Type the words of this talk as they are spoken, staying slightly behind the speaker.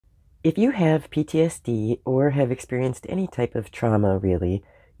If you have PTSD or have experienced any type of trauma, really,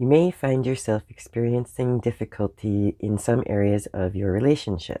 you may find yourself experiencing difficulty in some areas of your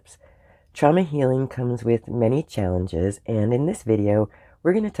relationships. Trauma healing comes with many challenges, and in this video,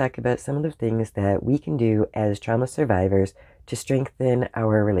 we're going to talk about some of the things that we can do as trauma survivors to strengthen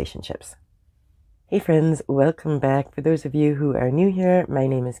our relationships. Hey friends, welcome back. For those of you who are new here, my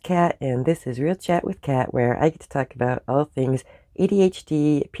name is Kat, and this is Real Chat with Kat, where I get to talk about all things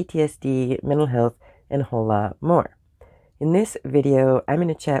ADHD, PTSD, mental health, and a whole lot more. In this video, I'm going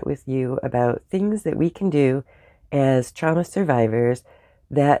to chat with you about things that we can do as trauma survivors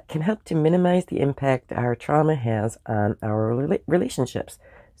that can help to minimize the impact our trauma has on our relationships.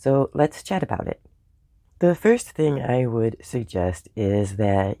 So let's chat about it. The first thing I would suggest is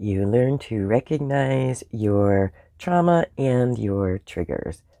that you learn to recognize your trauma and your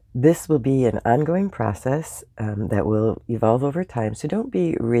triggers. This will be an ongoing process that will evolve over time, so don't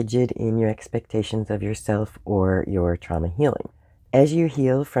be rigid in your expectations of yourself or your trauma healing. As you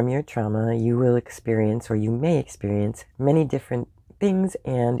heal from your trauma, you will experience, or you may experience, many different things,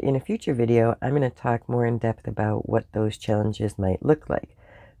 and in a future video, I'm going to talk more in depth about what those challenges might look like.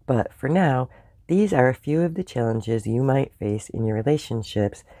 But for now, these are a few of the challenges you might face in your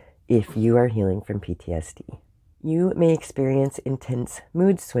relationships if you are healing from PTSD. You may experience intense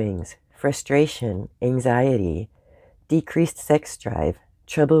mood swings, frustration, anxiety, decreased sex drive,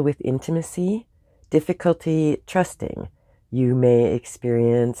 trouble with intimacy, difficulty trusting. You may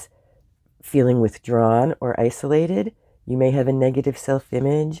experience feeling withdrawn or isolated. You may have a negative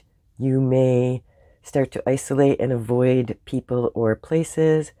self-image. You may start to isolate and avoid people or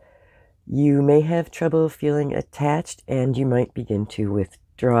places. You may have trouble feeling attached, and you might begin to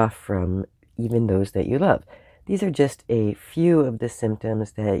withdraw from even those that you love. These are just a few of the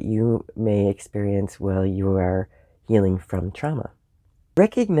symptoms that you may experience while you are healing from trauma.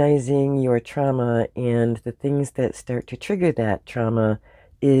 Recognizing your trauma and the things that start to trigger that trauma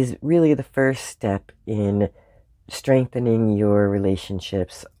is really the first step in strengthening your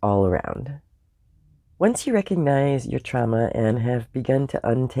relationships all around. Once you recognize your trauma and have begun to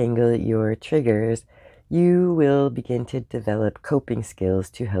untangle your triggers, you will begin to develop coping skills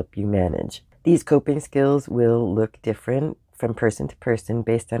to help you manage. These coping skills will look different from person to person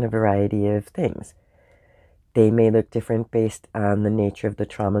based on a variety of things. They may look different based on the nature of the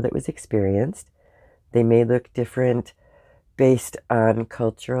trauma that was experienced. They may look different based on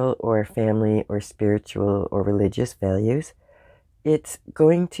cultural or family or spiritual or religious values. It's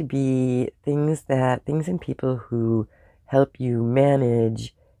going to be things and people who help you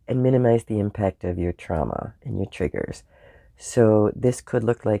manage and minimize the impact of your trauma and your triggers. So this could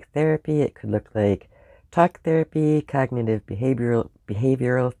look like therapy. It could look like talk therapy, cognitive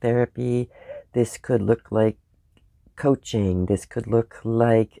behavioral therapy. This could look like coaching. This could look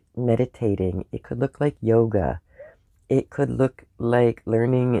like meditating. It could look like yoga. It could look like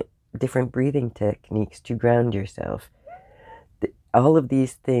learning different breathing techniques to ground yourself. All of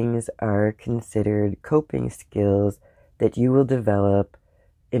these things are considered coping skills that you will develop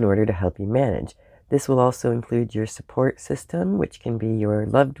in order to help you manage. This will also include your support system, which can be your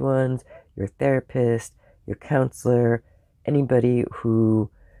loved ones, your therapist, your counselor, anybody who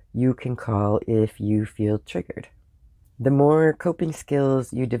you can call if you feel triggered. The more coping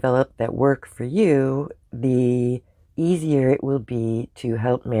skills you develop that work for you, the easier it will be to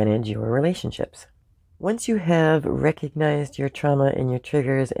help manage your relationships. Once you have recognized your trauma and your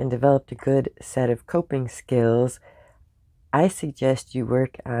triggers and developed a good set of coping skills, I suggest you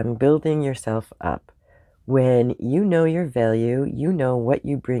work on building yourself up. When you know your value, you know what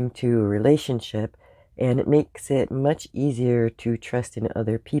you bring to a relationship, and it makes it much easier to trust in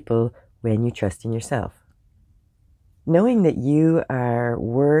other people when you trust in yourself. Knowing that you are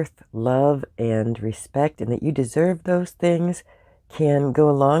worth love and respect and that you deserve those things can go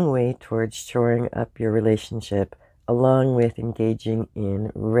a long way towards shoring up your relationship, along with engaging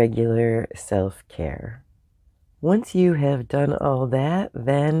in regular self-care. Once you have done all that,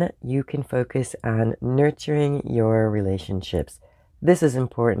 then you can focus on nurturing your relationships. This is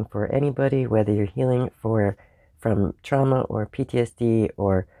important for anybody, whether you're healing from trauma or PTSD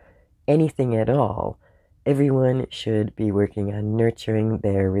or anything at all. Everyone should be working on nurturing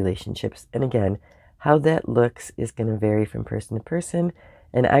their relationships. And again, how that looks is going to vary from person to person,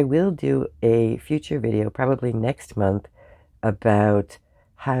 and I will do a future video, probably next month, about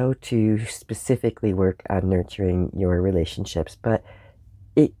how to specifically work on nurturing your relationships. But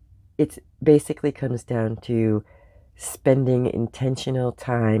it basically comes down to spending intentional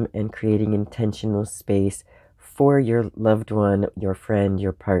time and creating intentional space for your loved one, your friend,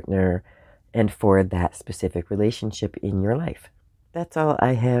 your partner, and for that specific relationship in your life. That's all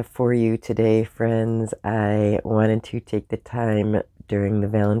I have for you today, friends. I wanted to take the time during the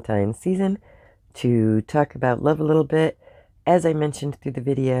Valentine's season to talk about love a little bit. As I mentioned through the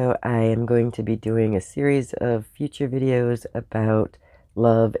video, I am going to be doing a series of future videos about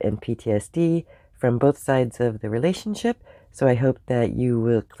love and PTSD from both sides of the relationship. So I hope that you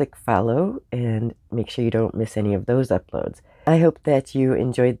will click follow and make sure you don't miss any of those uploads. I hope that you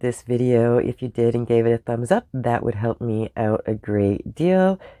enjoyed this video. If you did and gave it a thumbs up, that would help me out a great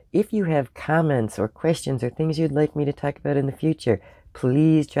deal. If you have comments or questions or things you'd like me to talk about in the future,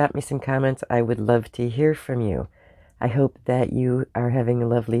 please drop me some comments. I would love to hear from you. I hope that you are having a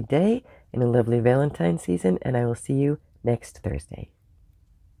lovely day and a lovely Valentine's season, and I will see you next Thursday.